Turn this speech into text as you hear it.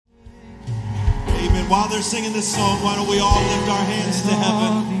while they're singing this song, why don't we all lift our hands to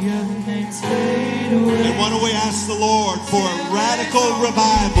heaven? And why don't we ask the Lord for a radical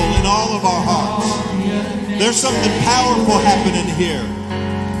revival in all of our hearts? There's something powerful happening here.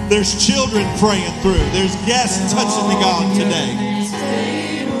 There's children praying through. There's guests touching the God today.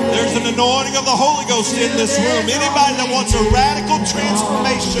 There's an anointing of the Holy Ghost in this room. Anybody that wants a radical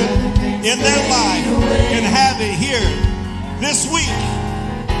transformation in their life can have it here this week.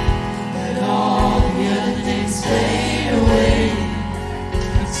 Let all the other things fade away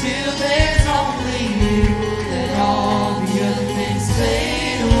until there's only you. Let all the other things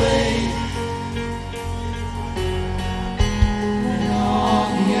fade away. Let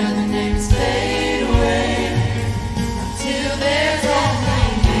all the other things fade away until there's only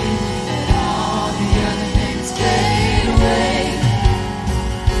you. Let all the other things fade away.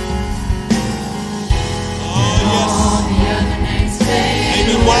 Oh, yes. All the other things fade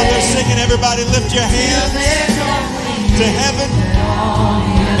away. While they're singing, everybody lift your hands to heaven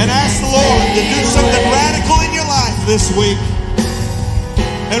and ask the Lord to do something radical in your life this week.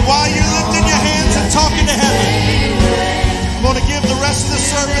 And while you're lifting your hands and talking to heaven, I'm going to give the rest of the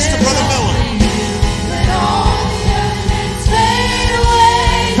service to Brother Miller.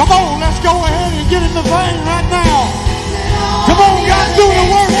 Come on, let's go ahead and get in the vein right now. Come on, God's doing the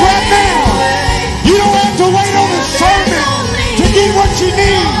work right now. You don't have to wait on the sermon to get what you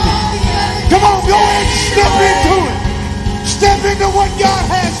need. Come on, go ahead and step into it. Step into what God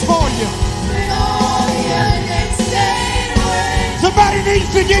has for you. Somebody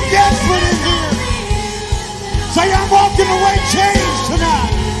needs to get desperate in here. Say, I'm walking away changed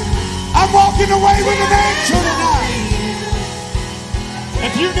tonight. I'm walking away with an answer tonight.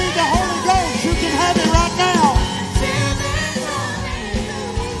 If you need the Holy Ghost, you can have it right now.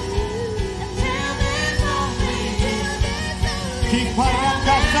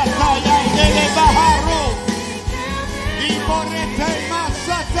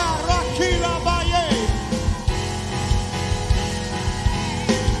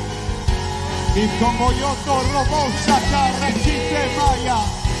 Y como yo robo sacar recite maya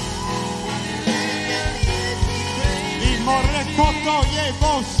y morrecoto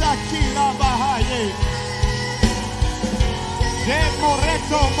llevo sakila bahaye de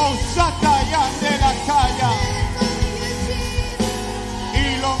morreto mosata ya de la calle y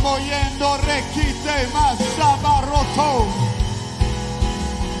lo moyendo requite más sabaroto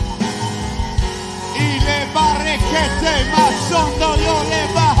y le barrequete más sondo yo le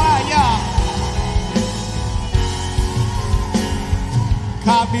bahaya.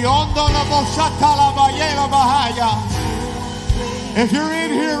 If you're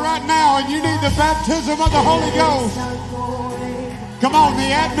in here right now and you need the baptism of the Holy Ghost, come on,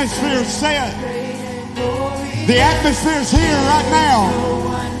 the atmosphere is set. The atmosphere is here right now.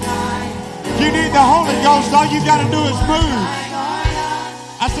 If you need the Holy Ghost, all you got to do is move.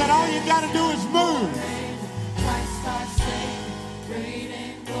 I said all you got to do is move.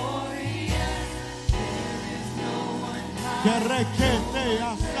 Que requete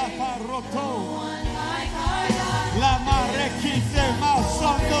hasta parroto la marrequite más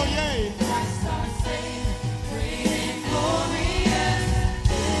santo ye.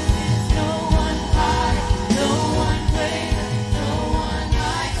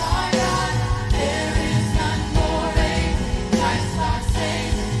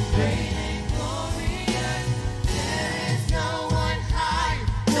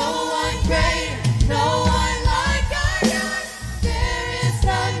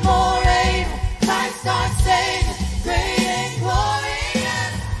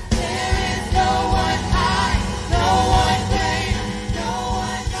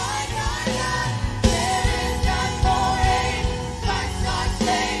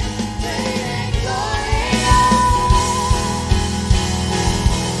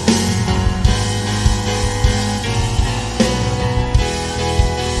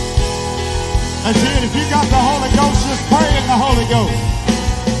 That's it. If you got the Holy Ghost, just pray in the Holy Ghost.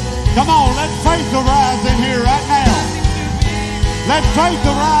 Come on, let faith arise in here right now. Let faith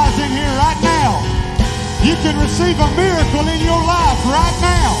arise in here right now. You can receive a miracle in your life right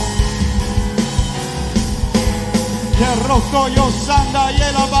now.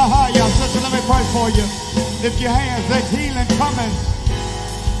 Sister, let me pray for you. Lift your hands. There's healing coming.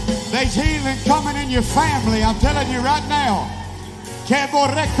 There's healing coming in your family. I'm telling you right now.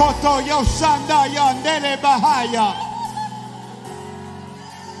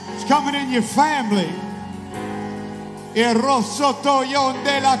 It's coming in your family.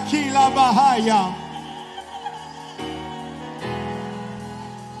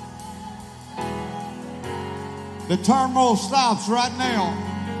 The turmoil stops right now.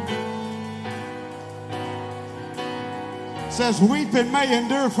 says, weeping may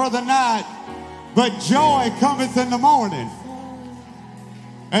endure for the night, but joy cometh in the morning.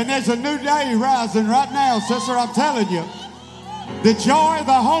 And there's a new day rising right now, sister, I'm telling you. The joy of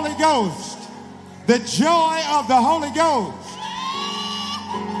the Holy Ghost. The joy of the Holy Ghost.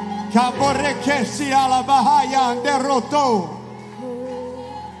 Kaborekesi ala bahaya anderoto.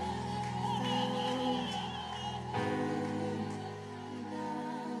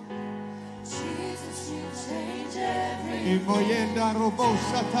 Jesus, you change everything. Imoyenda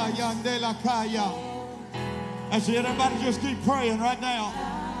robosa tayandela kaya. I see everybody just keep praying right now.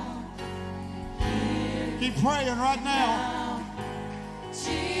 Keep praying right now.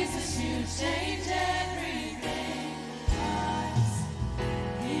 Jesus, you change everything. Lives,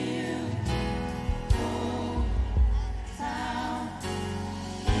 heal, go, down,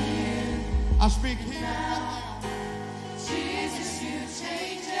 here, I speak here. now. Jesus, you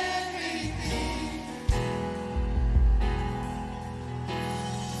change everything.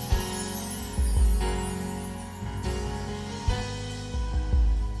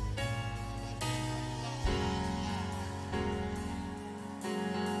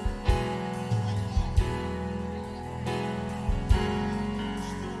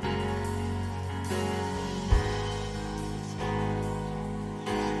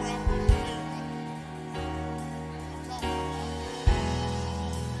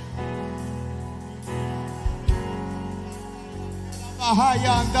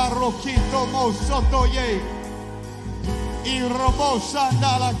 Bahayanda rokito mosotoye.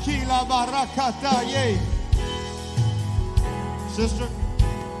 Irobosanda la kila barakataye. Sister.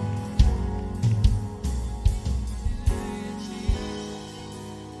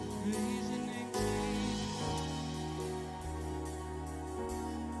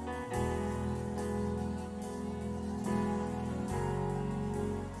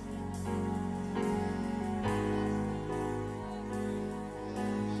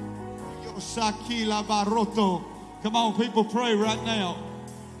 Sakila baroto. Come on, people, pray right now.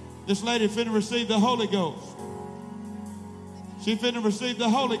 This lady finna receive the Holy Ghost. She finna receive the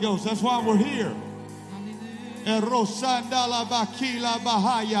Holy Ghost. That's why we're here. Erosandala bakila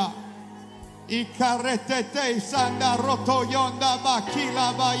bahaya. Ikaretete sanda roto yonda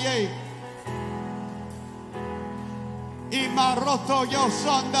bakila baye. Imaroto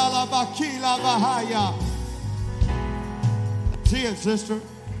yosanda la bakila bahaya. See it, sister.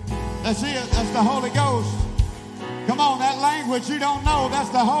 That's it. That's the Holy Ghost. Come on, that language you don't know,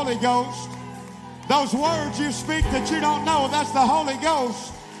 that's the Holy Ghost. Those words you speak that you don't know, that's the Holy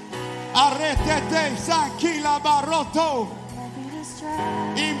Ghost. Aretete sankila baroto.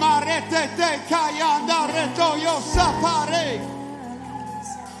 Imaretete kayanda reto yo sapare.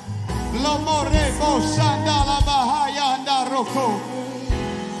 Lo morebo sandala bahaya anda roko.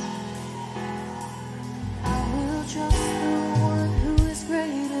 I will trust the one who is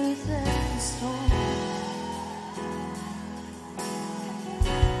greater than the storm.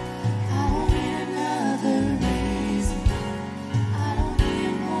 I don't need another reason. I don't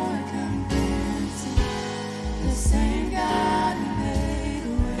need more convincing. The same God who made a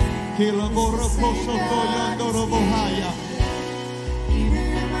way. Kila boroko soto yandoro bohaya. Even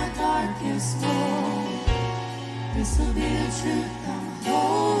in my darkest moment, this will be the truth I'm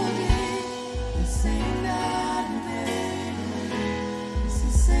holding. The same God who made a way. It's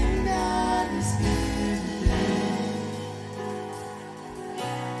the same God who's here today.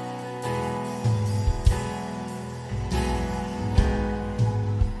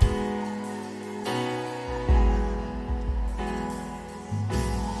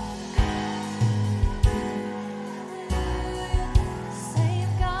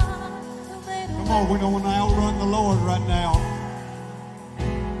 Same God who made a way. Come on, we don't want to outrun the Lord right now.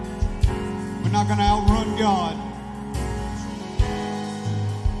 We're not going to outrun God.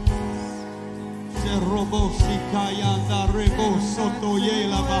 Se robo si kayanda rebo soto ye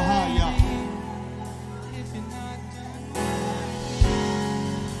la bahaya.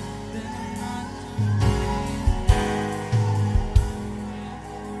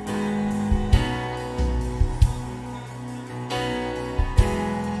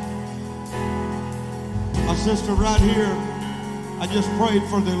 My sister right here, I just prayed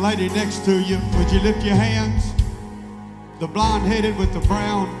for the lady next to you. Would you lift your hands? The blonde-headed with the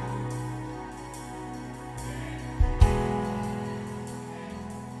brown.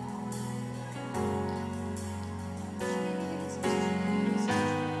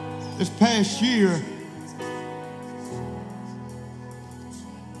 This past year,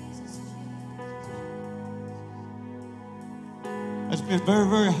 it's been very,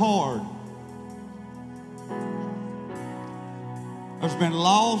 very hard. There's been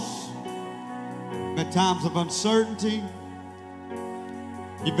loss, been times of uncertainty,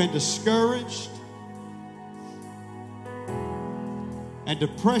 You've been discouraged. And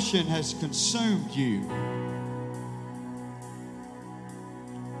depression has consumed you.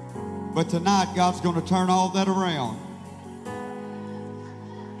 But tonight, God's going to turn all that around.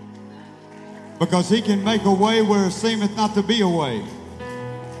 Because He can make a way where it seemeth not to be a way.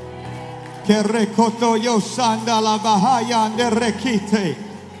 Kerekoto yo sanda la bahaya ande rekite.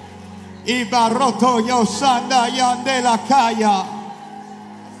 Ibaroto yo sanda yande la kaya.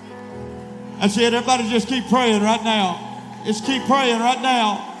 That's it. Everybody just keep praying right now. Just keep praying right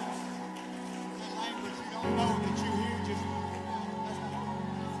now.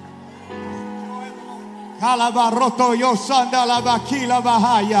 Kalabaroto yo sanda la bakila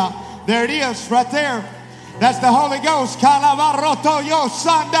bahaya. There it is, right there. That's the Holy Ghost. Kalabaroto yo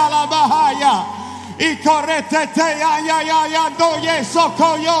sanda la bahaya. Ikorete te ya do ye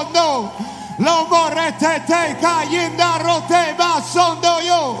soko yo no. Lo morete te kayinda rote basondo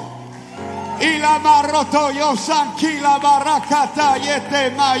yo. Ila maroto yo sankila barakata yete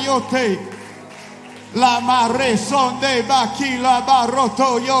mayote. La mare sonde bakila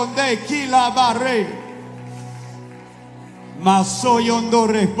baroto yonde kila bare. Masoyondo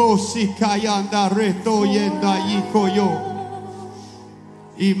rebosi kayanda reto yenda yikoyo.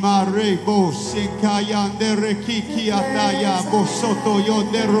 Imare bosi kayande rekiki ataya bosoto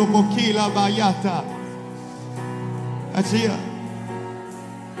yonde robokila bayata. That's it.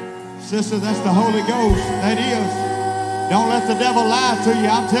 Sister, that's the Holy Ghost. That is. Don't let the devil lie to you.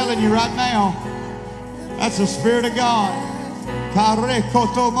 I'm telling you right now. That's the Spirit of God. Kare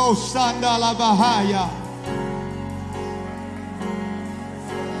kotomo sanda la bahaya.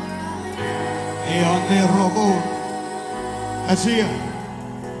 That's it.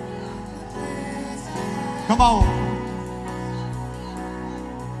 Come on.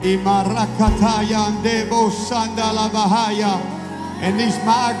 And these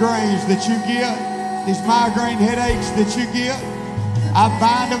migraines that you get, these migraine headaches that you get, I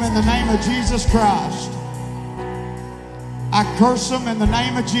bind them in the name of Jesus Christ. I curse them in the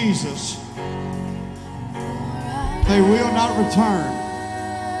name of Jesus. They will not return.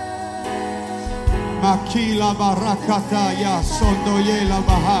 Makila barakata ya sondoye la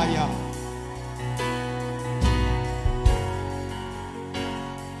bahaya.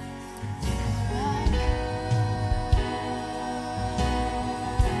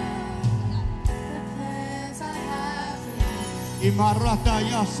 Imarata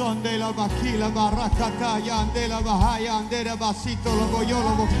ya sonde la bakila barakata ya ande la bahaya ande la basito lo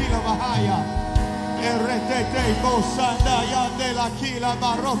boyolo bokila bahaya. Erretete bosanda yande la kila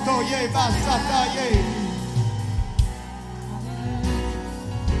baroto ye basata ye.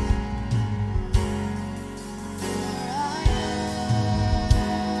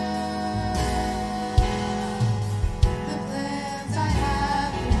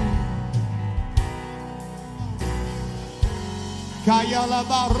 Kaya la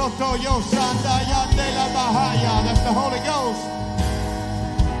baroto yo sanda yande la bahaya. That's the Holy Ghost.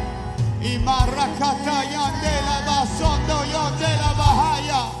 Imarakata yande la basondo yande la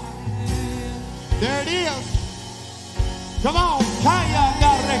bahaya. There it is. Come on. Kaya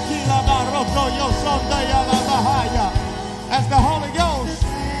garekila baroto yo sonda ya la bahaya. That's the Holy Ghost.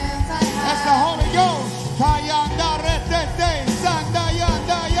 That's the Holy Ghost. Kaya garetete sanda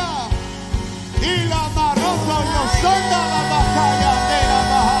yanda ya. Ila maroto yo sonda la bahaya de la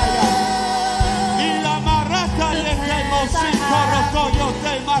bahaya. Ila marata yete mosiko roto yo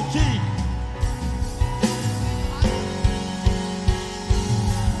te maki.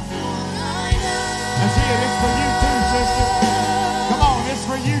 It's for you too, sister. Come on, it's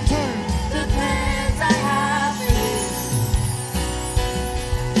for you too. The plans I have for you.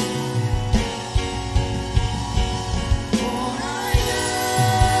 For I know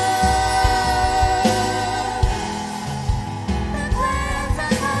the plans I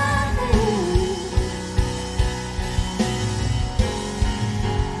have for you.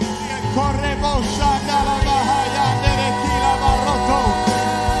 Correbo shanda la bahaya de kila baroto.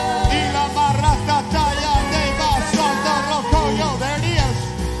 Ila marata taya de basondo rokoyo. There it is.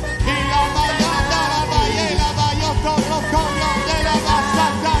 Ila mayanda la bayela bayoto rokoyo de la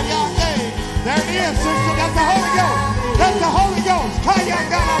basata yande. There it is, sister. That's the Holy Ghost. That's the Holy Ghost.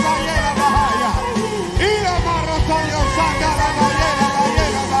 Kayanda la bayela bahaya. Ila maroto yo sanda la bayela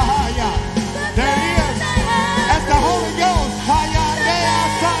bahaya. There it is. That's the Holy Ghost. Kayande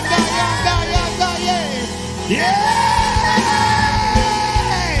asanda yanda yanda ye. Yeah.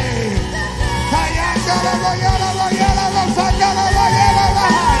 Kayanda la bayela sanda la bayela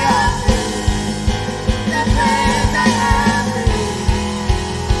bahaya. The plans I have for you.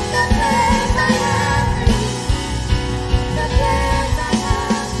 The plans I have for you. The plans I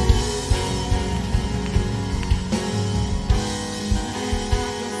have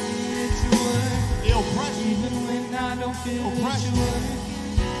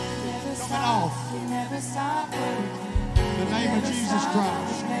coming off. You never stop working. In the name of Jesus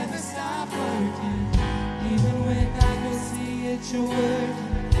Christ. You never stop working. Even when I don't see it, you're working.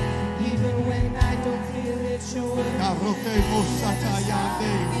 Even when I don't feel it, you're working. You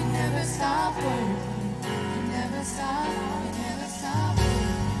never stop working. You never stop. You never stop working.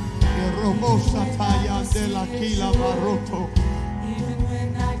 Even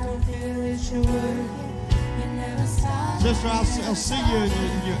when I don't feel it, you're working. You never stop. Sister, I'll see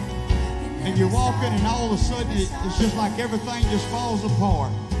you and you're walking, and all of a sudden it's just like everything just falls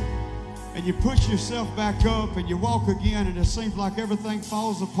apart. And you push yourself back up and you walk again, and it seems like everything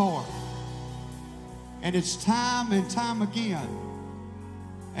falls apart. And it's time and time again.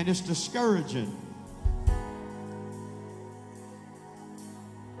 And it's discouraging.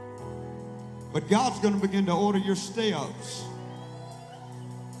 But God's going to begin to order your steps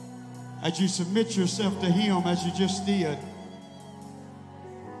as you submit yourself to Him, as you just did.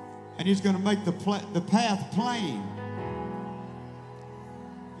 And He's going to make the path plain.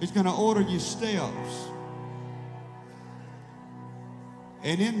 He's going to order your steps.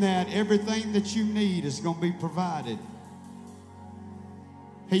 And in that, everything that you need is going to be provided.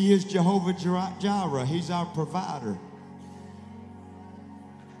 He is Jehovah Jireh. He's our provider.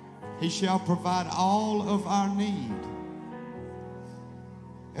 He shall provide all of our need.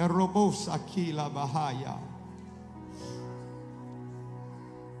 Erobosakila Bahaya.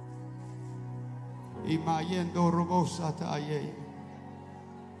 Imayendo Robosataye.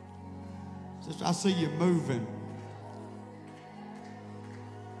 Sister, I see you moving.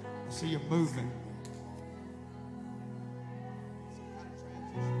 I see you moving.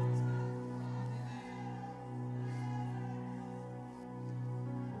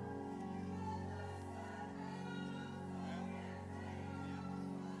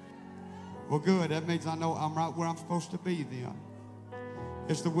 Well, good. That means I know I'm right where I'm supposed to be then.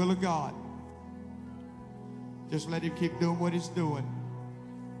 It's the will of God. Just let Him keep doing what He's doing.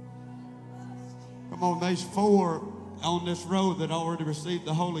 Come on, there's 4 on this road that already received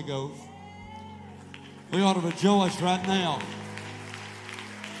the Holy Ghost. We ought to rejoice right now.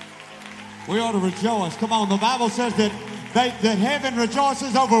 We ought to rejoice. Come on, the Bible says that heaven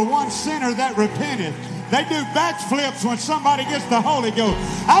rejoices over one sinner that repenteth. They do backflips when somebody gets the Holy Ghost.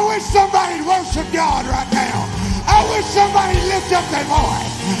 I wish somebody'd worship God right now. I wish somebody lift up their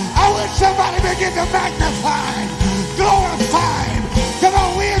voice. I wish somebody begin to magnify Him, glorify Him. Come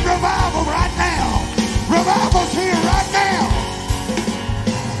on, we're in revival right now. Revival's here right now.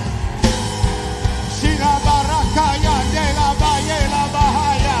 Shila barakaya de la baye la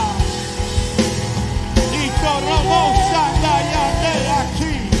bahaya. Ito robo sandaya de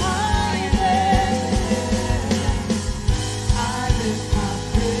aquí.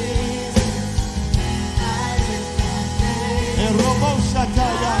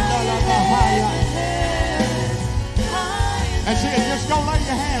 And see, just go lay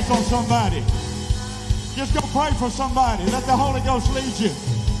your hands on somebody. Just go pray for somebody. Let the Holy Ghost lead you.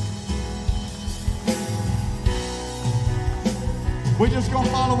 We're just going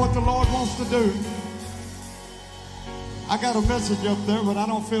to follow what the Lord wants to do. I got a message up there, but I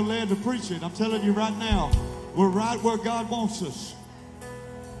don't feel led to preach it. I'm telling you right now, we're right where God wants us.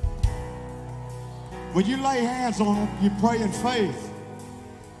 When you lay hands on them, you pray in faith.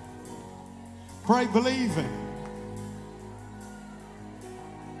 Pray believing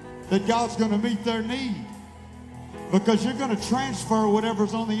that God's going to meet their need, because you're going to transfer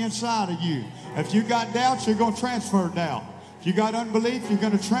whatever's on the inside of you. If you got doubts, you're going to transfer doubt. If you got unbelief, you're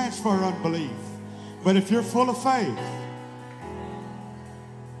going to transfer unbelief. But if you're full of faith,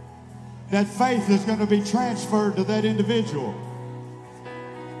 that faith is going to be transferred to that individual.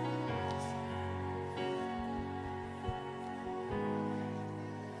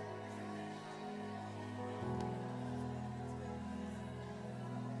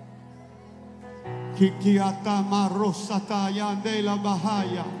 Kikiata marosata yandela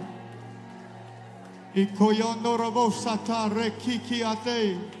bahaya. Ikoyondo robosata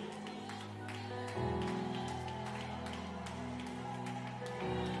rekikiate.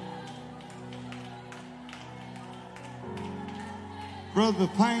 Brother, the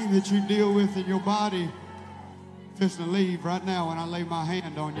pain that you deal with in your body is to leave right now when I lay my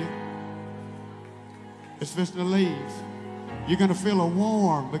hand on you. It's just to leave. You're going to feel a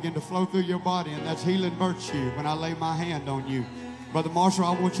warmth begin to flow through your body, and that's healing virtue when I lay my hand on you. Brother Marshall,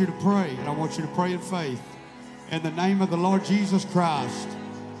 I want you to pray, and I want you to pray in faith. In the name of the Lord Jesus Christ,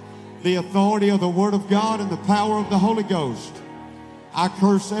 the authority of the Word of God and the power of the Holy Ghost, I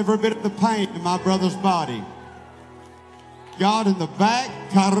curse every bit of the pain in my brother's body. God, in the back,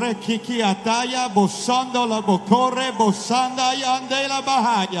 karekiki ataya bosando la bokore bosanda yande la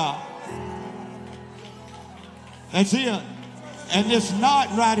bahaya. That's it. And this knot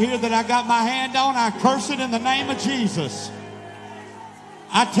right here that I got my hand on, I curse it in the name of Jesus.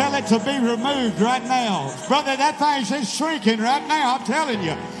 I tell it to be removed right now. Brother, that thing's just shrinking right now, I'm telling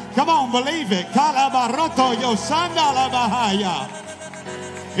you. Come on, believe it. Kalabaroto yo sandala bahaya.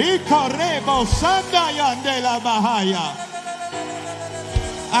 Ikorebo sandayandela bahaya.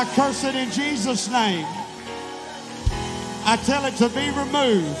 I curse it in Jesus' name. I tell it to be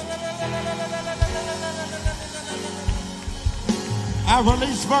removed. I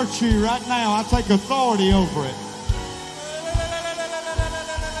release virtue right now. I take authority over it.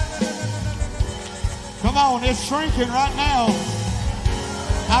 Come on, it's shrinking right now.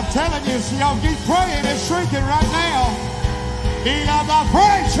 I'm telling you, so y'all keep praying. It's shrinking right now.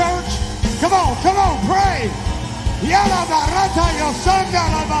 Pray, church. Come on, pray. Yala barata yo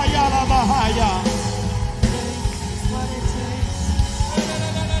sandala ba yala bahaya.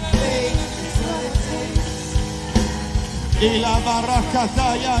 Ila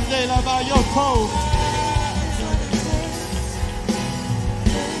barakata yandela ba yoko.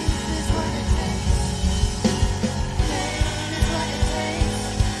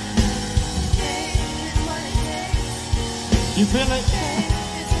 You feel it?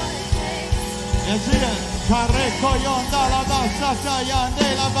 That's it. Kareko yondala basata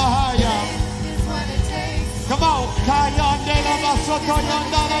yandela bahaya. Come on. Kayandela basoto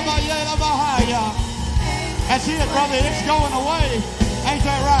yondala bayela bahaya. That's it, brother. It's going away. Ain't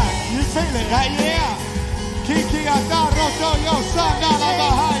that right? You feel it? Yeah. Kiki roto yo sandala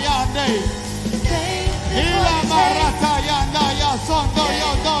bahaya de. Ila marata yanda ya sondo yo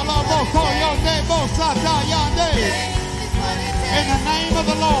dolo boko yo de bosata yande. In the name of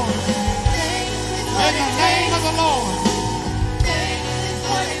the Lord. In the name of the Lord. Faith is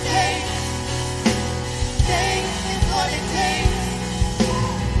what it takes. Faith is what it takes.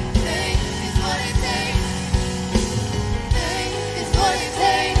 Faith is what it takes. Faith is what it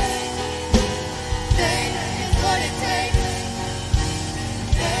takes. Faith is what it takes.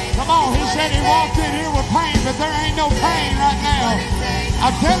 Come on, he said he walked in here with pain, but there ain't no pain right now.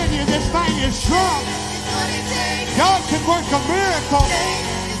 I'm telling you, this thing is shrunk. God can work a miracle.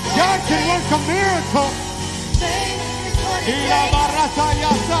 God can work a miracle. Ila barata ya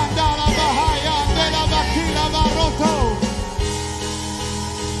sandala bahaya bela bakila baroto.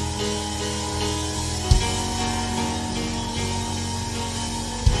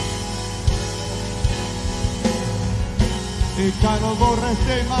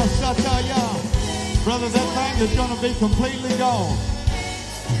 Brother, that thing is going to be completely gone.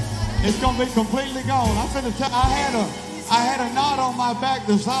 It's going to be completely gone. I had a knot on my back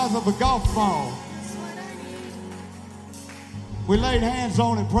the size of a golf ball. We laid hands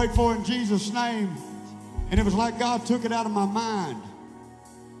on it, prayed for it in Jesus' name, and it was like God took it out of my mind.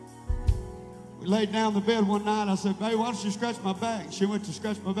 We laid down in the bed one night. I said, babe, why don't you scratch my back? She went to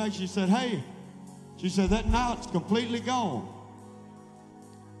scratch my back. She said, hey. She said, that knot's completely gone.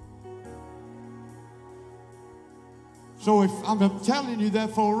 So if I'm telling you that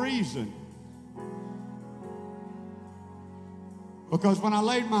for a reason. Because when I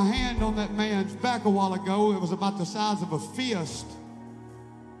laid my hand on that man's back a while ago, it was about the size of a fist.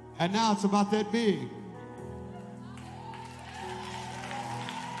 And now it's about that big.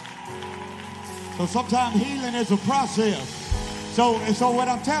 So sometimes healing is a process. So what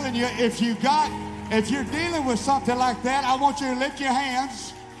I'm telling you, if you're dealing with something like that, I want you to lift your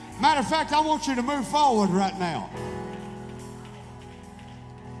hands. Matter of fact, I want you to move forward right now.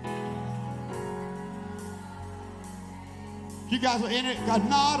 You guys are in it, a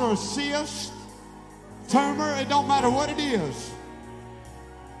knot or a cyst, tumor, it don't matter what it is.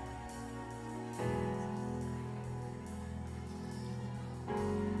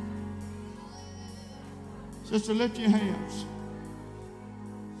 Sister, lift your hands.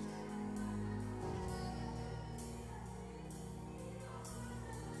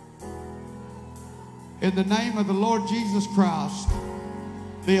 In the name of the Lord Jesus Christ,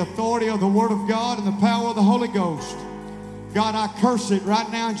 the authority of the Word of God and the power of the Holy Ghost, God, I curse it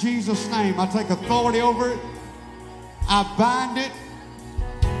right now in Jesus' name. I take authority over it. I bind it.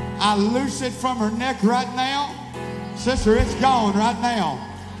 I loose it from her neck right now. Sister, it's gone right now.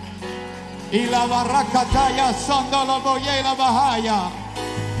 Ila barakataya sandala boyela bahaya.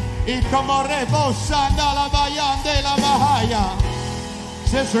 Ikomorebo sandala bayandela bahaya.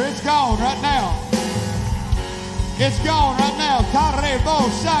 Sister, it's gone right now. It's gone right now. Karebo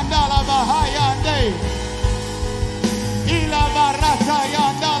sandala bahaya ande. Ila barata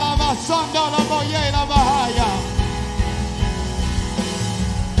yandala basandala boyela bahaya.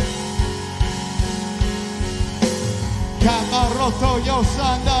 Kamaroto yo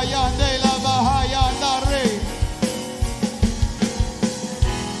sanda yandela bahaya andare.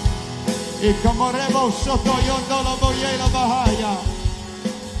 Ikamorebo soto yondolo boyela bahaya.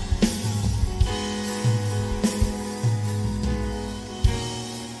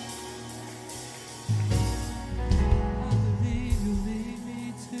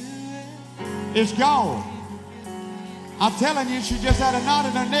 It's gone. I'm telling you, she just had a knot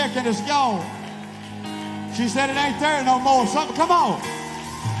in her neck and it's gone. She said it ain't there no more. Something, come on.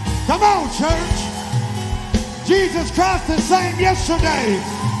 Come on, church. Jesus Christ the same yesterday,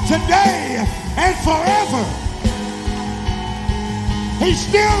 today, and forever. He's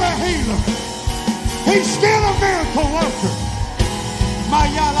still a healer. He's still a miracle worker.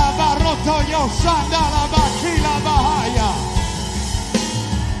 Mayala baroto yo sandala bakila bahaya.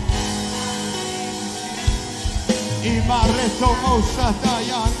 Imareto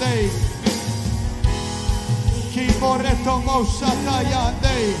mosatayande. Kiboreto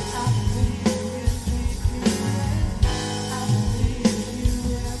mosatayande.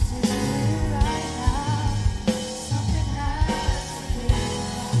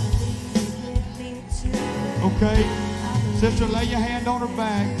 Okay, sister, lay your hand on her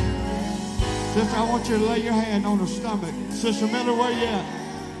back. Sister, I want you to lay your hand on her stomach. Sister Miller, where you at?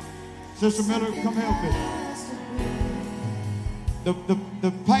 Sister Miller, come help me.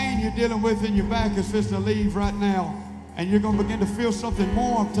 The pain you're dealing with in your back is supposed to leave right now. And you're going to begin to feel something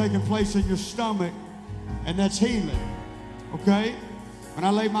more taking place in your stomach. And that's healing. Okay? When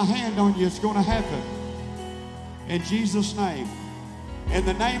I lay my hand on you, it's going to happen. In Jesus' name. In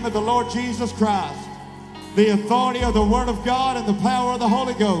the name of the Lord Jesus Christ. The authority of the Word of God and the power of the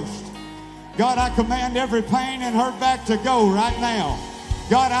Holy Ghost. God, I command every pain in her back to go right now.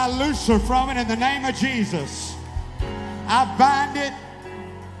 God, I loose her from it in the name of Jesus. I bind it.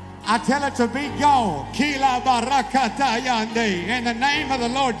 I tell it to be gone. Kila barakata yande. In the name of the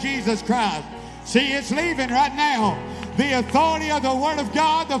Lord Jesus Christ. See, it's leaving right now. The authority of the Word of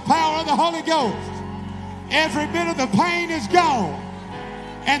God, the power of the Holy Ghost. Every bit of the pain is gone.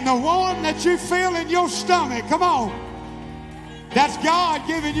 And the one that you feel in your stomach, come on. That's God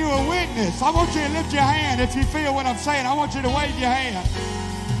giving you a witness. I want you to lift your hand if you feel what I'm saying. I want you to wave your hand.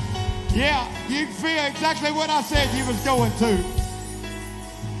 Yeah, you feel exactly what I said you was going to.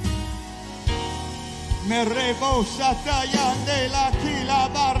 Merebo satayande la kila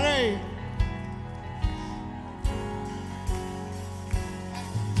barre.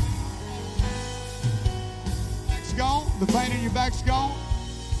 It's gone. The pain in your back's gone.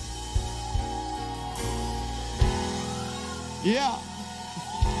 Yeah.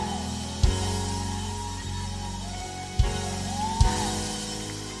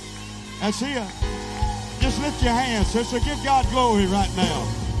 That's it. Just lift your hands, sister. Give God glory right now.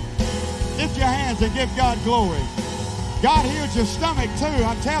 Lift your hands and give God glory. God healed your stomach too,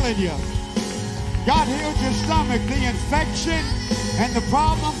 I'm telling you. God healed your stomach, the infection and the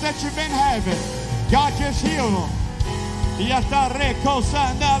problems that you've been having. God just healed them. Yatareko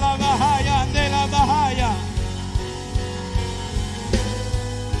sandala bahaya andela bahaya.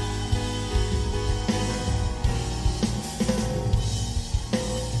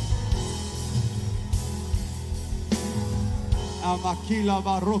 Amakila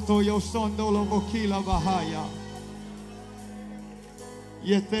baroto yo sondolo bokila bahaya.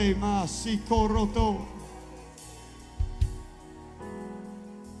 Yete ma sikoroto.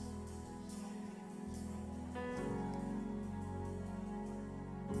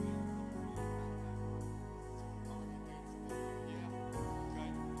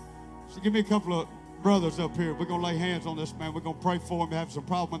 So give me a couple of brothers up here. We're going to lay hands on this man. We're going to pray for him. He has some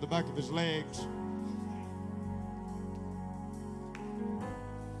problem in the back of his legs.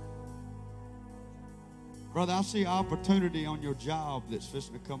 Brother, I see opportunity on your job that's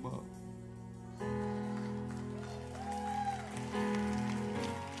fixing to come up.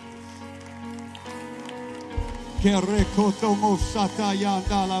 That's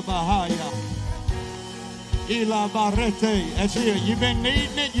it. You've been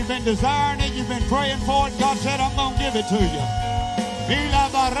needing it, you've been desiring it, you've been praying for it. God said, I'm going to give it to you.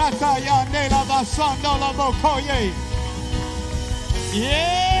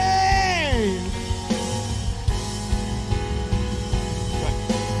 Yeah!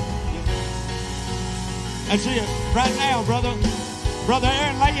 That's it. Right now, brother. Brother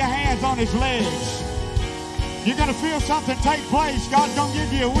Aaron, lay your hands on his legs. You're going to feel something take place. God's going to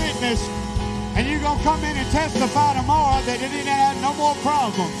give you a witness. And you're going to come in and testify tomorrow that it didn't have no more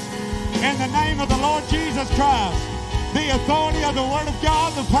problems. In the name of the Lord Jesus Christ. The authority of the Word of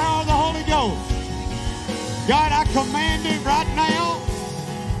God, the power of the Holy Ghost. God, I command him right now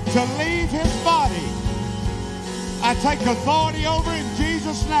to leave his body. I take authority over in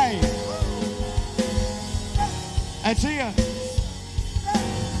Jesus' name. That's it.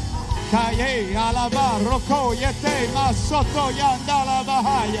 Kaye alaba roko yete masoto yandala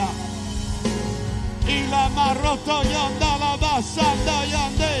bahaya. Ila maroto yandala basanda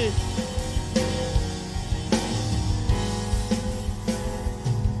yande.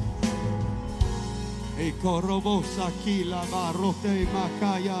 E korobosa kila barote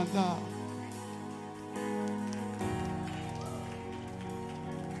makayanda.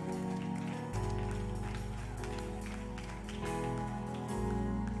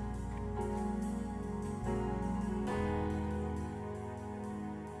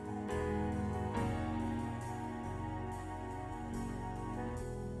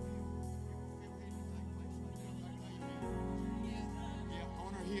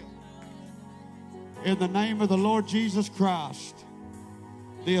 In the name of the Lord Jesus Christ,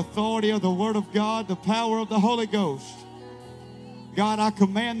 the authority of the Word of God, the power of the Holy Ghost, God, I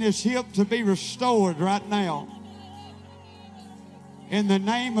command this hip to be restored right now. In the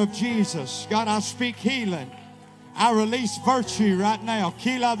name of Jesus, God, I speak healing. I release virtue right now.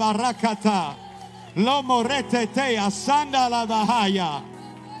 Kila barakata, lomo retete asanda la bahaya.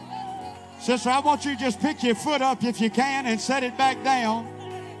 Sister, I want you to just pick your foot up if you can and set it back down.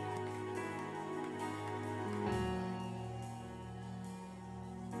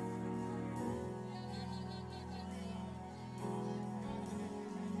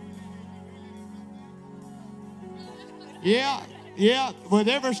 Yeah. With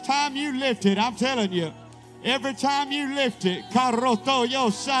every time you lift it, I'm telling you, every time you lift it, karoto yo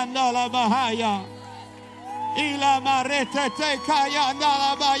sandala bahaya, ila marete te kaya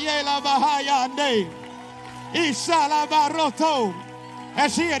nala bayela bahaya ande, isala baroto.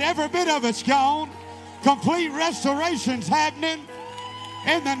 That's it. Every bit of it's gone. Complete restoration's happening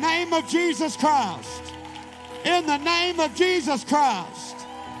in the name of Jesus Christ. In the name of Jesus Christ.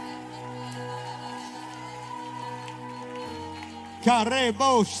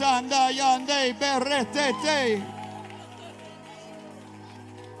 Karebo sanda yande beretete.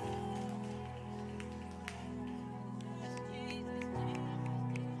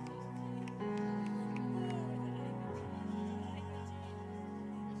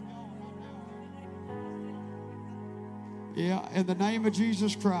 Yeah, in the name of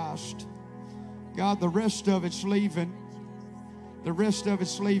Jesus Christ. God, the rest of it's leaving. The rest of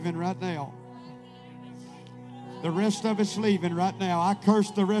it's leaving right now. The rest of it's leaving right now. I curse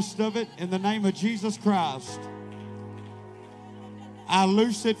the rest of it in the name of Jesus Christ. I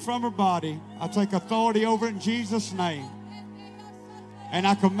loose it from her body. I take authority over it in Jesus' name. And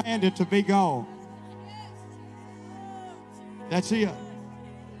I command it to be gone. That's it.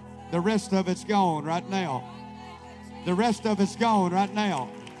 The rest of it's gone right now. The rest of it's gone right now.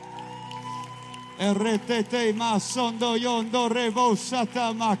 Eretete masondo yondo revo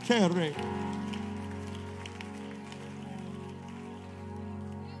sata makere.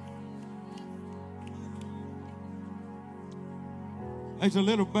 There's a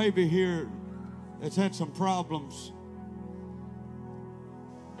little baby here that's had some problems.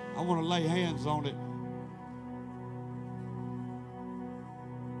 I want to lay hands on it.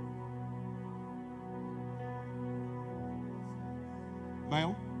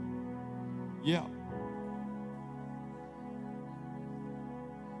 Ma'am? Yeah.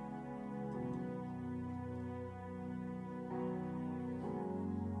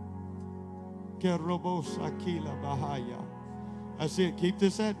 That's it. Keep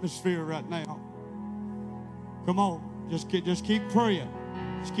this atmosphere right now. Come on. Just keep praying.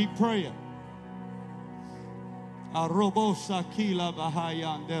 Just keep praying. Arobosa kila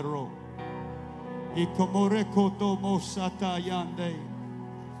bahayandero. Ikomoreko to mosata yande.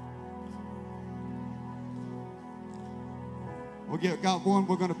 We got one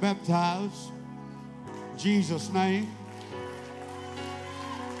we're going to baptize. In Jesus' name.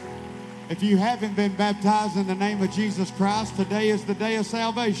 If you haven't been baptized in the name of Jesus Christ, today is the day of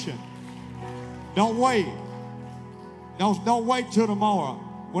salvation. Don't wait. Don't wait till tomorrow.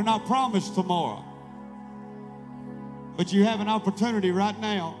 We're not promised tomorrow. But you have an opportunity right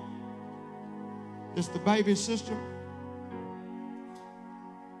now. This the baby sister.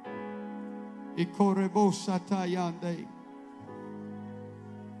 Ikorebo satayande.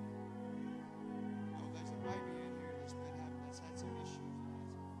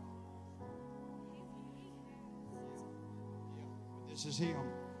 This is him.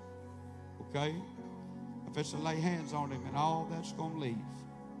 Okay? If it's to lay hands on him and all that's going to leave.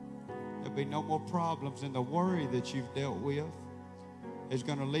 There'll be no more problems, and the worry that you've dealt with is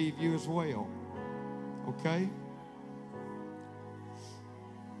going to leave you as well. Okay?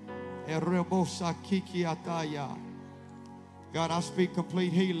 God, I speak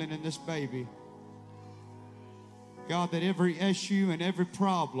complete healing in this baby. God, that every issue and every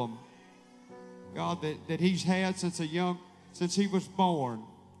problem God, that he's had since he was born.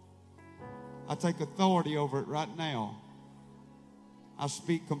 I take authority over it right now. I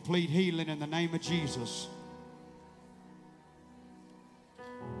speak complete healing in the name of Jesus.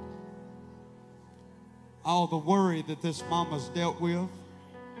 All the worry that this mama's dealt with,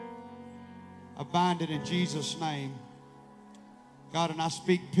 I bind it in Jesus' name. God, and I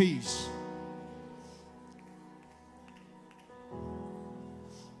speak peace.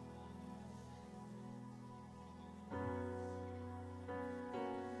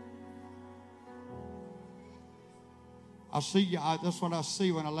 I see you. That's what I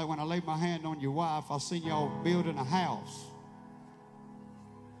see when I lay my hand on your wife. I see y'all building a house.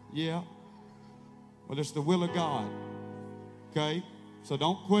 Yeah. Well, it's the will of God. Okay? So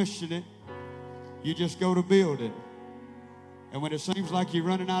don't question it. You just go to building. And when it seems like you're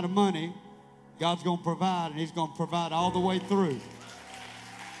running out of money, God's going to provide, and he's going to provide all the way through.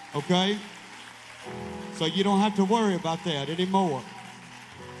 Okay? So you don't have to worry about that anymore.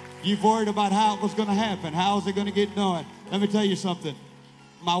 You've worried about how it was going to happen. How is it going to get done? Let me tell you something.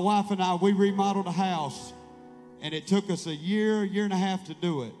 My wife and I, we remodeled a house, and it took us a year and a half to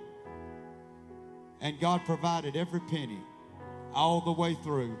do it. And God provided every penny all the way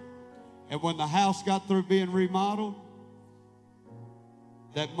through. And when the house got through being remodeled,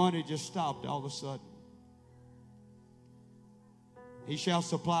 that money just stopped all of a sudden. He shall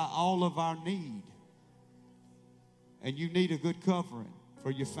supply all of our need. And you need a good covering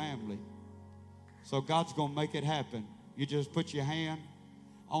for your family. So God's going to make it happen. You just put your hand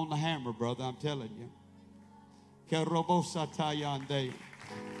on the hammer, brother, I'm telling you.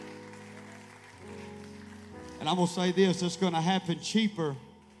 And I'm going to say this, it's going to happen cheaper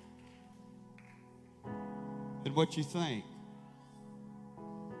than what you think.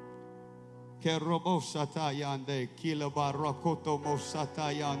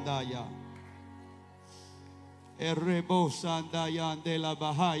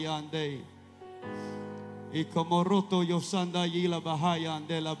 Ikomoroto yosanda yila bahaya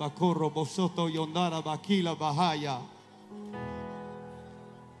andela bakoro bosoto yondara bakila bahaya.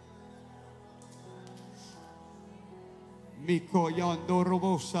 Miko yandoro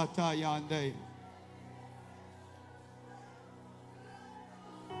bosata yande.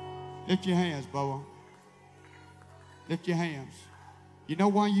 Lift your hands, Boa. Lift your hands. You know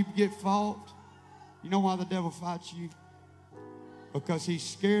why you get fought? You know why the devil fights you? Because he's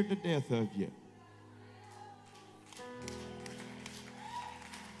scared to death of you.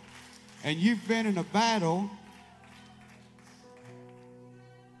 And you've been in a battle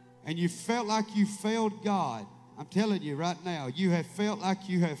and you felt like you failed God. I'm telling you right now, you have felt like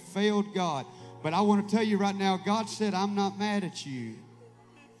you have failed God. But I want to tell you right now, God said, I'm not mad at you.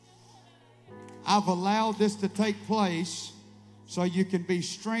 I've allowed this to take place so you can be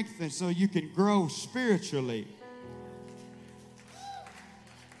strengthened, so you can grow spiritually.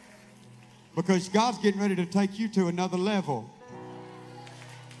 Because God's getting ready to take you to another level.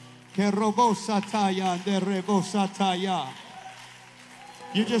 You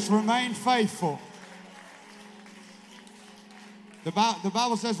just remain faithful. The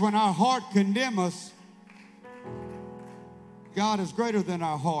Bible says when our heart condemns us, God is greater than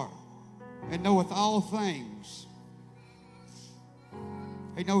our heart and knoweth all things.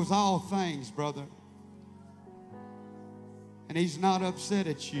 He knows all things, brother. And he's not upset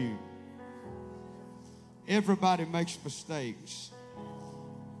at you. Everybody makes mistakes.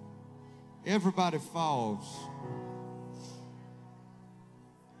 Everybody falls.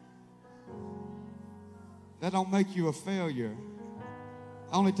 That don't make you a failure.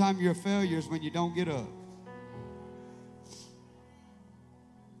 The only time you're a failure is when you don't get up.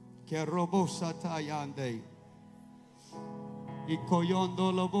 Kerobo satayande.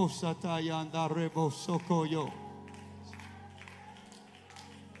 Ikoyondo lobo satayanda rebo sokoyo.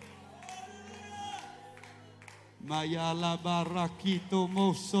 Mayala barakito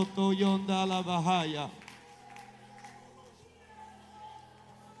mosoto yonda la bahaya.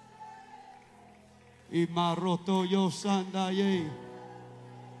 Imaroto yo sandaye.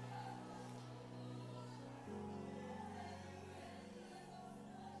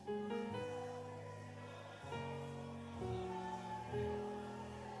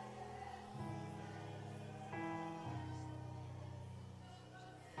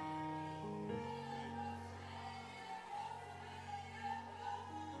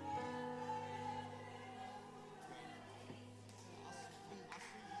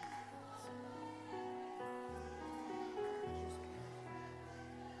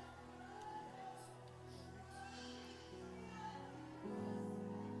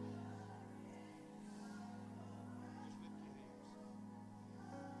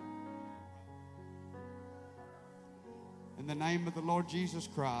 the name of the Lord Jesus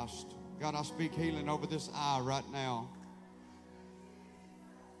Christ, God, I speak healing over this eye right now.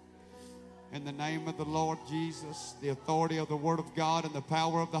 In the name of the Lord Jesus, the authority of the Word of God and the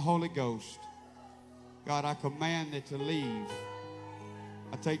power of the Holy Ghost, God, I command it to leave.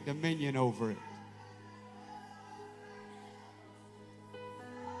 I take dominion over it.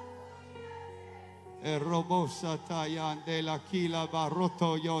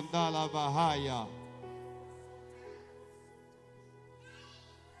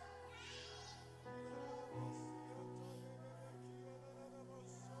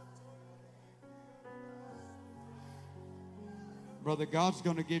 Brother, God's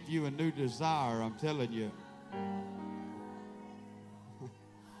going to give you a new desire, I'm telling you.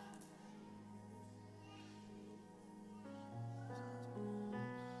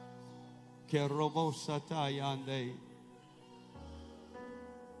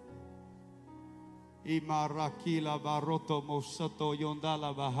 Imarakila baroto mosato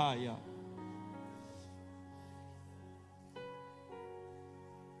yondala bahaya.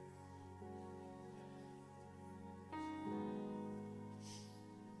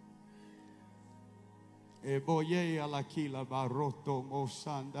 Eboye alakila baroto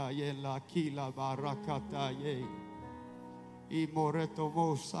mosanda yela kila barakata ye. Imoreto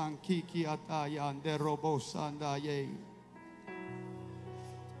mosan kiki ataya anderobo sanda ye.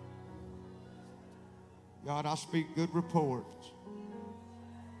 God, I speak good reports.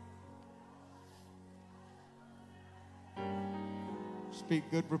 Speak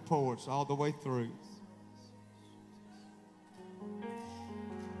good reports all the way through.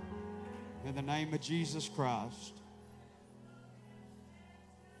 In the name of Jesus Christ.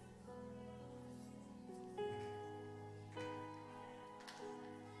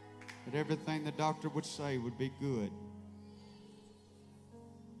 That everything the doctor would say would be good.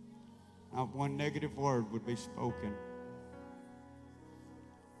 Not one negative word would be spoken.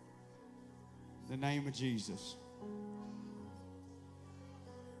 In the name of Jesus.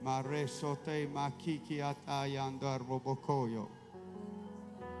 Mare sote makiki atayandar robokoyo.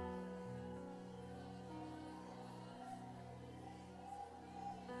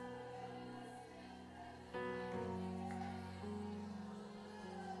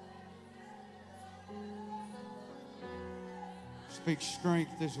 Speak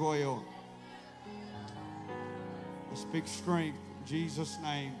strength as well. I speak strength in Jesus'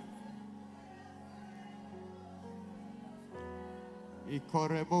 name.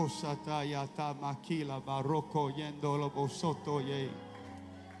 Ikorebosata yata makila baroko yendolo bosoto ye.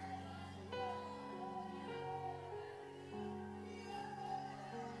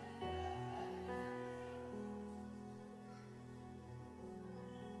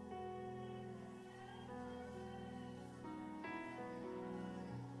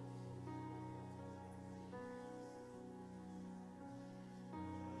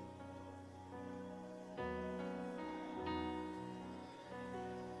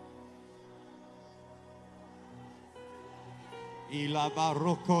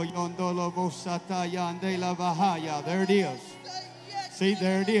 There it is. See,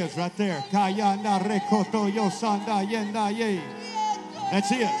 there it is right there. That's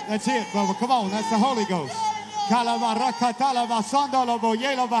it. That's it, brother. Come on. That's the Holy Ghost.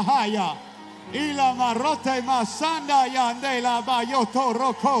 Ila marote masanda yandela bayoto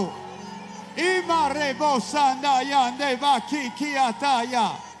roko. Imarebo sanda yande baki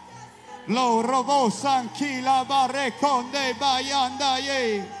kiataya. Lo robo sankila barekonde bayanda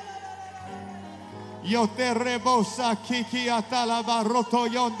ye. Yo te rebosa kiki atala baroto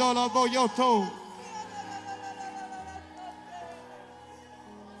yondola boyoto.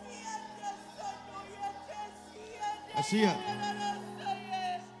 That's it.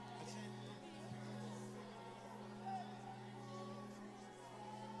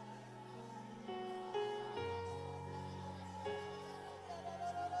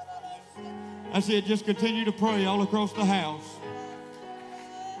 That's it. Just continue to pray all across the house.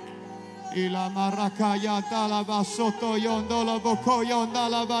 Ila marakaya dala basoto yondola boko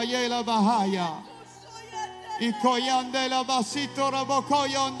yondala bayela bahaya. Ikoyandela basito raboko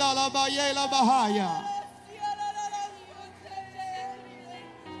yondala bayela bahaya.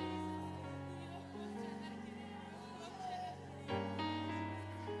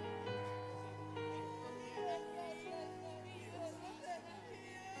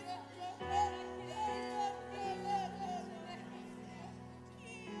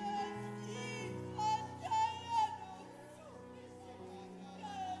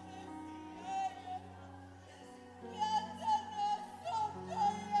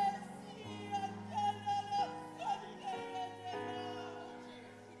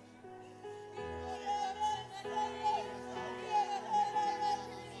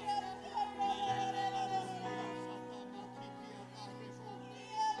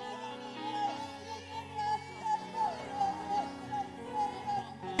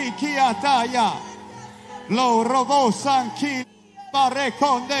 kiataya. Lo robo sanki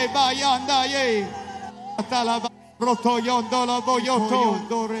barekonde bayanda ye. Atalaba roto yondola boyoto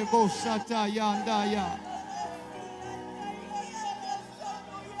dore bosata yandaya.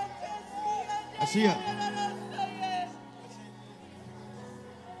 I see it.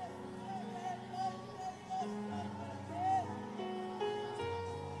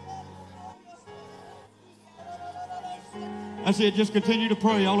 That's it. Just continue to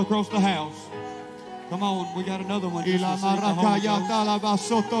pray all across the house. Come on, we got another one. Just receive the Holy Ghost.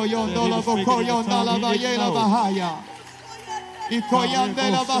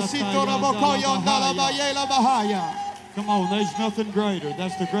 Come on, there's nothing greater.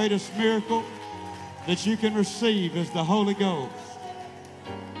 That's the greatest miracle that you can receive is the Holy Ghost.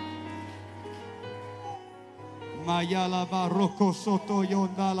 Mayala baroko soto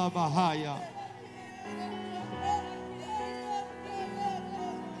yondala bahaya.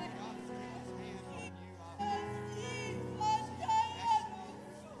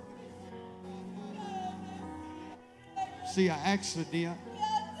 See, an accident,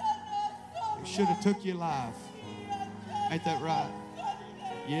 it should have took your life. Ain't that right?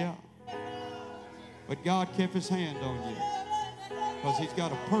 Yeah. But God kept his hand on you because he's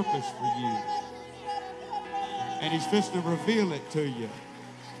got a purpose for you. And he's fixing to reveal it to you.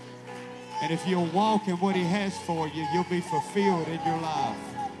 And if you'll walk in what he has for you, you'll be fulfilled in your life.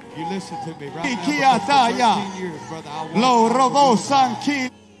 You listen to me right now. For 13 years, brother,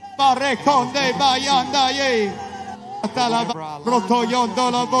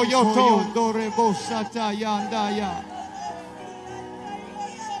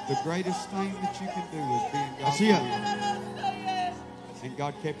 the greatest thing that you can do is be in God's will. And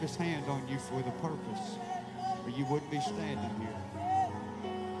God kept his hand on you for the purpose, or you wouldn't be standing here.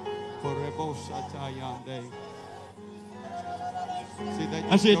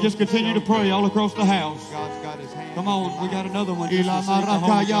 That's it. Just continue to pray all across the house. God's got his hand. Come on, we got another one. Just receive the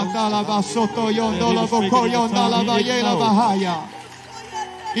Holy Ghost.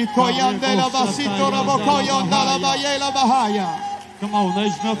 Come on,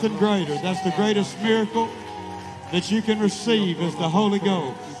 there's nothing greater. That's the greatest miracle that you can receive is the Holy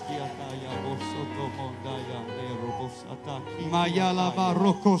Ghost. Mayala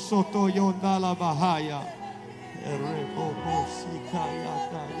baroko soto yondala bahaya.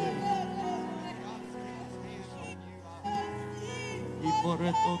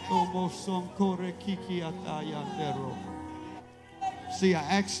 See, an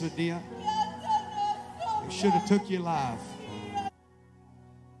accident, it should have took your life.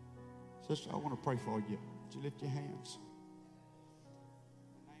 Sister, I want to pray for you. Would you lift your hands?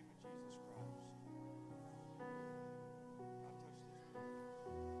 In the name of Jesus Christ.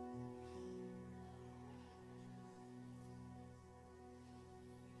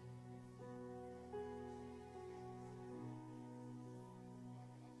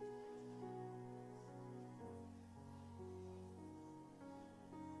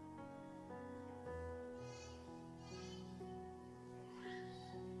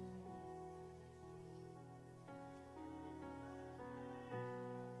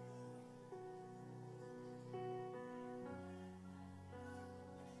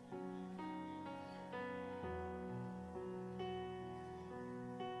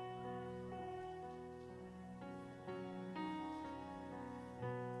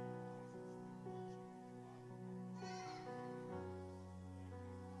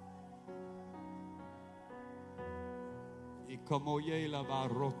 Como yela va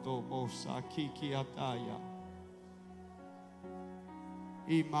roto mosa kiki ataya.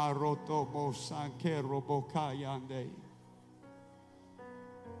 Ima roto mosa kero bokayande.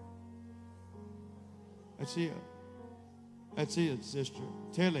 That's it. That's it, sister.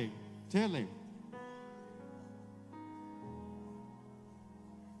 Tell him. Tell him.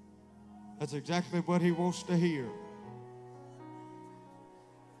 That's exactly what he wants to hear.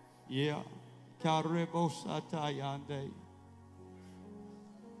 Yeah. Karebo satayande.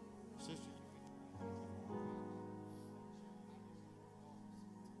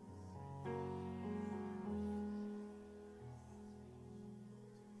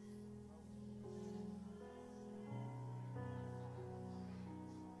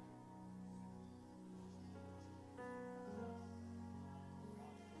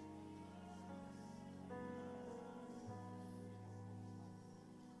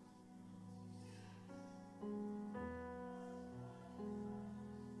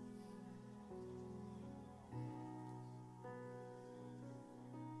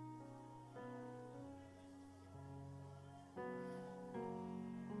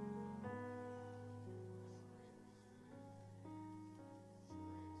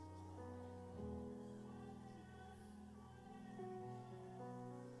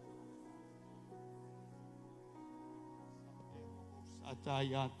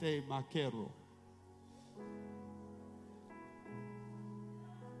 Atayate makero.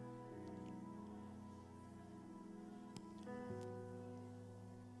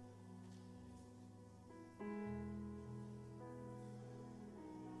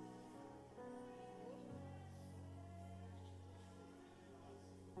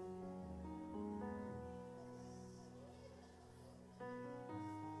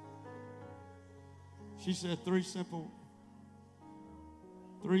 She said three simple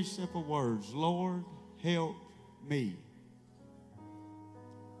words. Lord, help me.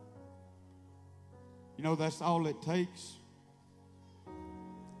 You know, that's all it takes.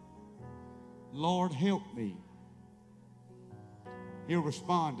 Lord, help me. He'll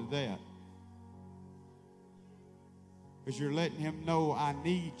respond to that. Because you're letting him know, I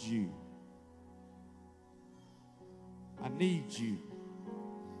need you. I need you.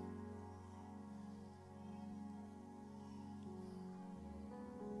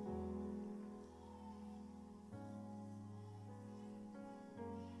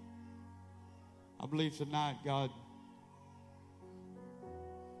 I believe tonight God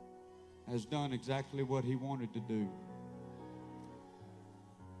has done exactly what he wanted to do.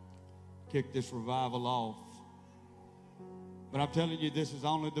 Kick this revival off. But I'm telling you, this is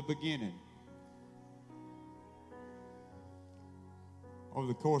only the beginning. Over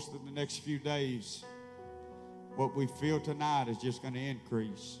the course of the next few days, what we feel tonight is just going to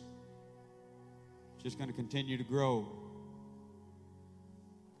increase. It's just going to continue to grow.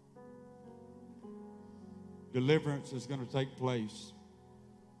 Deliverance is going to take place.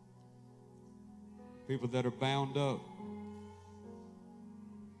 People that are bound up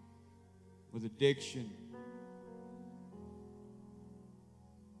with addiction,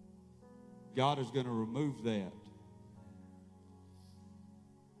 God is going to remove that.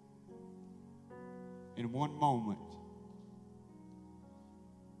 In one moment.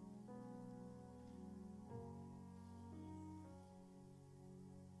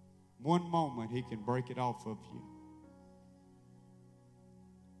 One moment, he can break it off of you.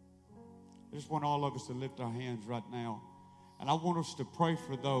 I just want all of us to lift our hands right now. And I want us to pray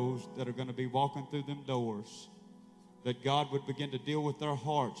for those that are going to be walking through them doors, that God would begin to deal with their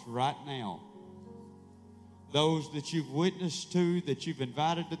hearts right now. Those that you've witnessed to, that you've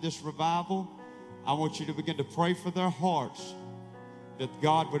invited to this revival, I want you to begin to pray for their hearts, that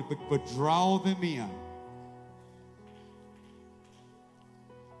God would draw them in.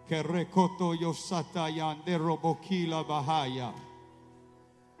 Kerekoto yosatayan de robokila bahaya.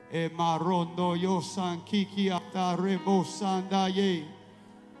 E marondo yosan kikiata rebo sandaye.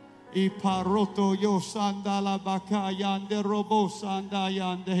 I paroto yosandala bakayan de robo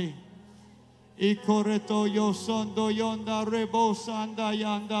sandayande. I koreto yosondo yonda rebo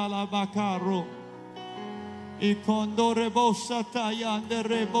sandayanda la bakaro. I kondo rebo satayande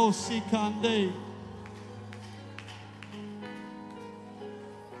rebo sikande.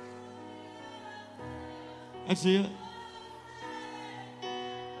 That's it.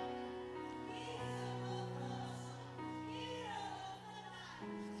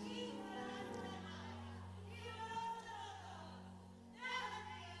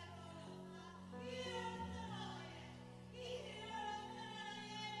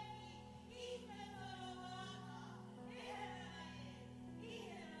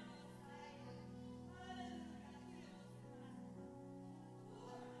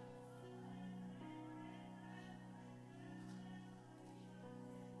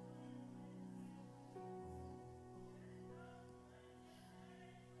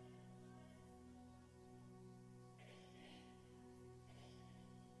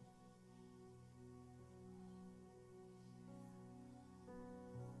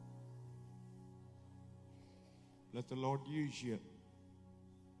 Let the Lord use you.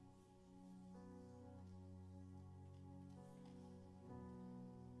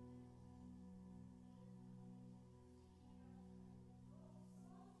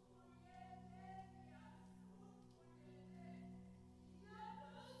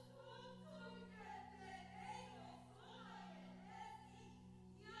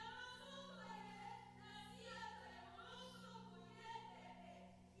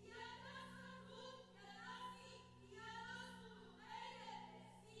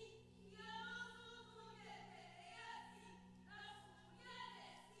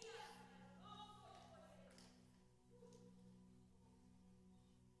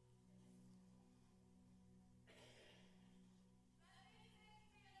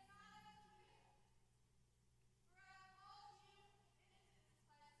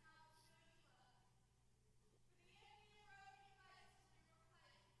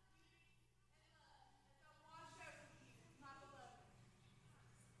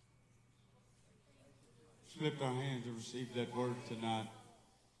 lift our hands and receive that word tonight.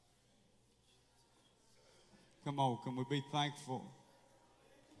 Come on, can we be thankful?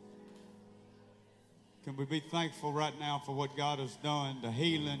 Can we be thankful right now for what God has done, the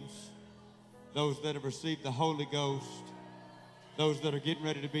healings, those that have received the Holy Ghost, those that are getting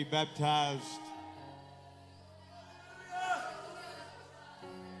ready to be baptized.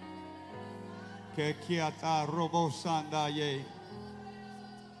 Que kiata robo sandaye.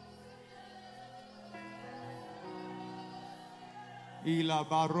 Ila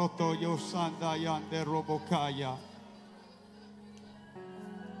baroto yo sandayande robokaya.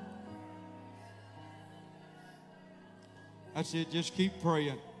 That's it, just keep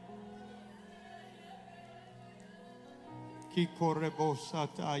praying. Kikorebo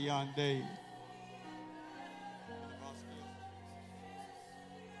satayande.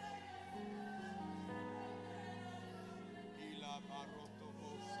 Ila baroto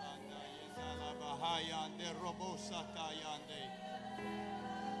bo sandaye la bahayande robo satayande.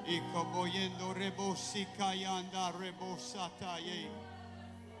 Ikoboyendo rebo sikayanda rebo sataye.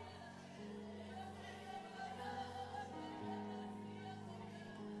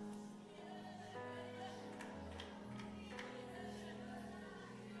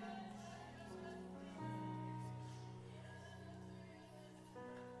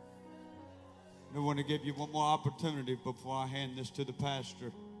 I want to give you one more opportunity before I hand this to the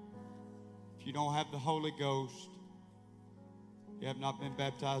pastor. If you don't have the Holy Ghost, you have not been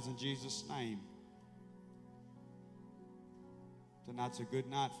baptized in Jesus' name, tonight's a good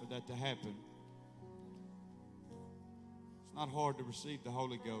night for that to happen. It's not hard to receive the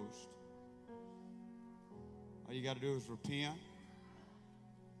Holy Ghost. All you got to do is repent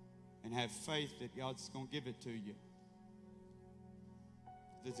and have faith that God's going to give it to you.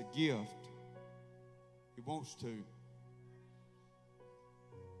 There's a gift. He wants to. The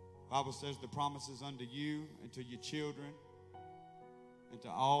Bible says the promises unto you and to your children and to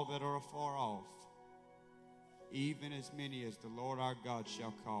all that are afar off, even as many as the Lord our God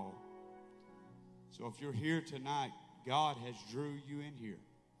shall call. So if you're here tonight, God has drew you in here.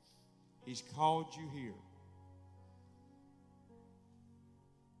 He's called you here.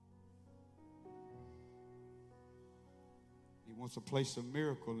 He wants to place a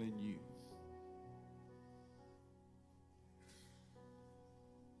miracle in you.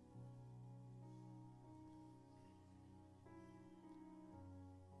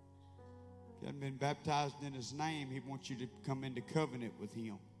 If you haven't been baptized in His name, He wants you to come into covenant with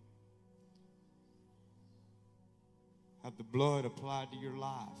Him. Have the blood applied to your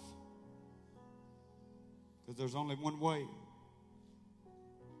life. Because there's only one way.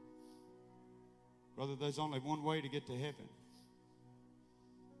 Brother, there's only one way to get to heaven.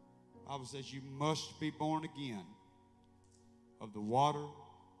 The Bible says you must be born again of the water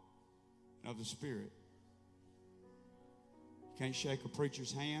and of the Spirit. You can't shake a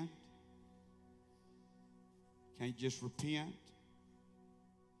preacher's hand. You can't just repent.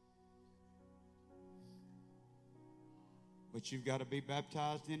 But you've got to be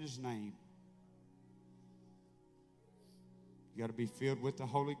baptized in His name. You got to be filled with the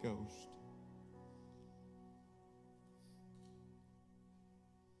Holy Ghost.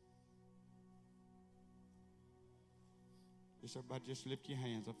 Just everybody just lift your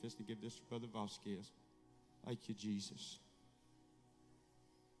hands. I'm just going to give this to Brother Vasquez. Thank you, Jesus.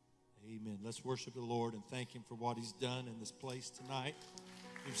 Amen. Let's worship the Lord and thank Him for what He's done in this place tonight.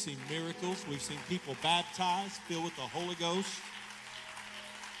 We've seen miracles. We've seen people baptized, filled with the Holy Ghost.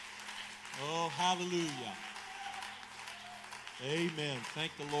 Oh, hallelujah. Amen.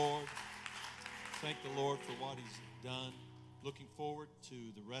 Thank the Lord. Thank the Lord for what He's done. Looking forward to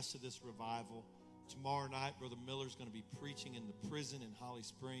the rest of this revival. Tomorrow night, Brother Miller's going to be preaching in the prison in Holly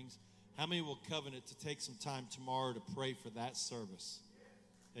Springs. How many will covenant to take some time tomorrow to pray for that service?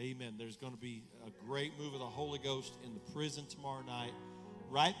 Amen. There's going to be a great move of the Holy Ghost in the prison tomorrow night.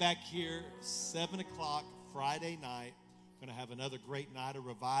 Right back here, 7 o'clock Friday night. Going to have another great night of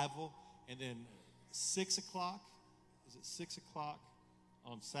revival. And then 6 o'clock, is it 6 o'clock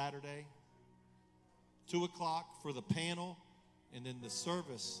on Saturday? 2 o'clock for the panel. And then the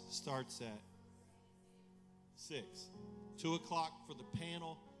service starts at 6. 2 o'clock for the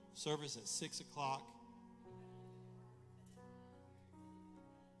panel, service at 6 o'clock.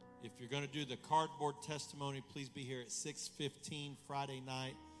 If you're going to do the cardboard testimony, please be here at 6:15 Friday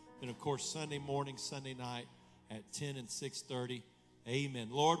night. And, of course, Sunday morning, Sunday night at 10 and 6:30. Amen.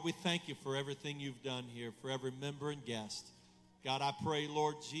 Lord, we thank You for everything You've done here, for every member and guest. God, I pray,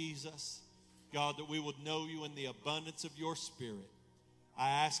 Lord Jesus, God, that we would know You in the abundance of Your Spirit. I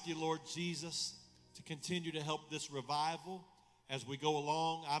ask You, Lord Jesus, to continue to help this revival as we go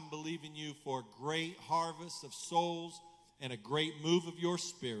along. I'm believing you for a great harvest of souls and a great move of your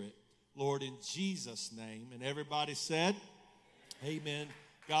Spirit, Lord, in Jesus' name. And everybody said, amen.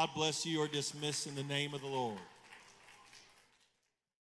 God bless you. You are dismissed in the name of the Lord.